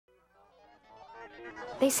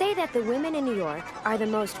They say that the women in New York are the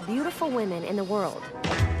most beautiful women in the world.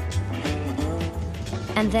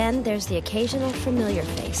 And then there's the occasional familiar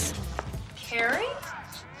face. Carrie?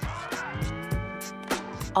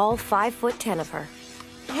 All 5'10" of her.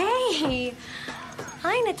 Hey!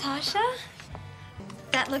 Hi, Natasha.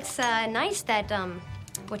 That looks nice, that,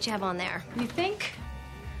 what you have on there. You think?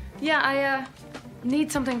 Yeah, I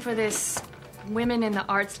need something for this Women in the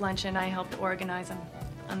Arts luncheon I helped organize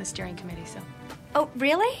on the steering committee, so. Oh,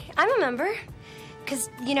 really? I'm a member. Because,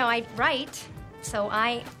 you know, I write, so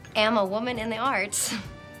I am a woman in the arts.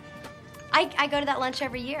 I go to that lunch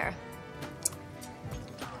every year.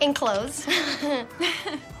 In clothes.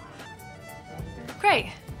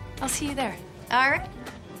 Great. I'll see you there. All right.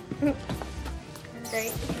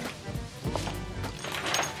 Great.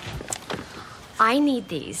 I need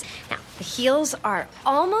these. Now, the heels are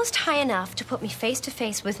almost high enough to put me face to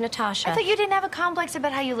face with Natasha. I thought you didn't have a complex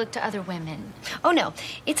about how you look to other women. Oh, no.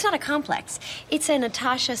 It's not a complex. It's a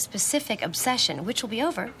Natasha-specific obsession, which will be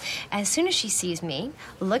over as soon as she sees me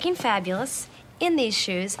looking fabulous in these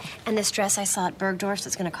shoes and this dress I saw at Bergdorf's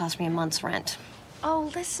that's going to cost me a month's rent.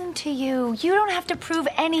 Oh, listen to you. You don't have to prove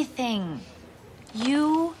anything.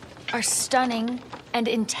 You are stunning and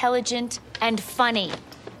intelligent and funny.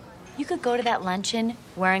 You could go to that luncheon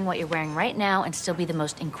wearing what you're wearing right now and still be the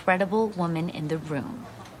most incredible woman in the room.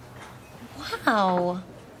 Wow.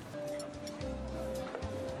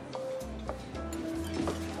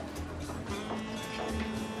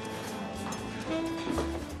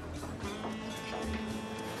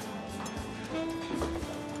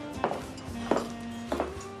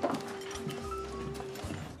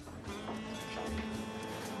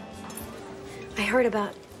 I heard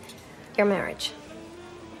about your marriage.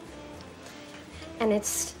 And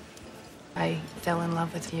it's... I fell in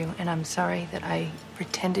love with you, and I'm sorry that I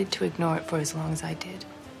pretended to ignore it for as long as I did.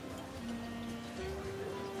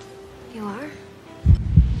 You are?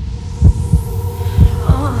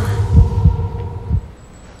 Oh.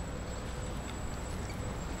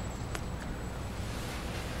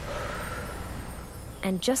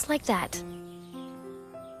 And just like that,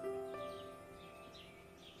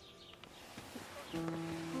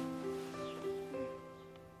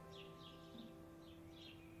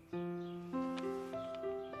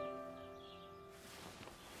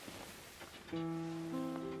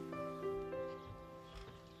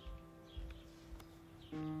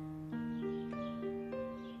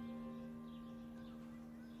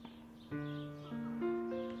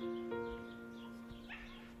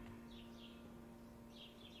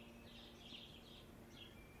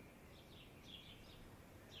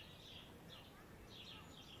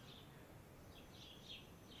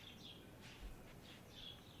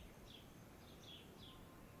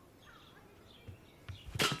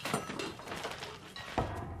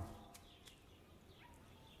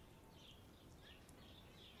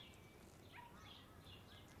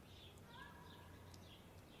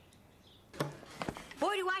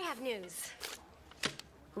 boy, do I have news.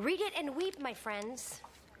 Read it and weep, my friends.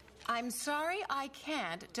 I'm sorry I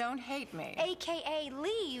can't. Don't hate me. AKA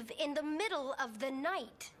leave in the middle of the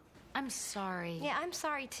night. I'm sorry. Yeah, I'm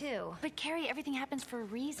sorry too. But Carrie, everything happens for a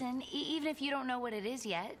reason, even if you don't know what it is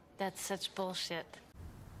yet. That's such bullshit.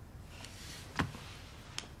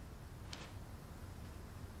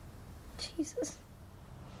 Jesus.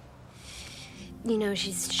 You know,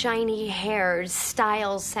 she's shiny hairs,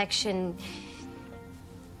 styles section,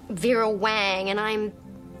 Vera Wang, and I'm,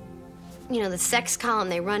 you know, the sex column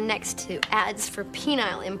they run next to ads for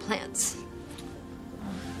penile implants.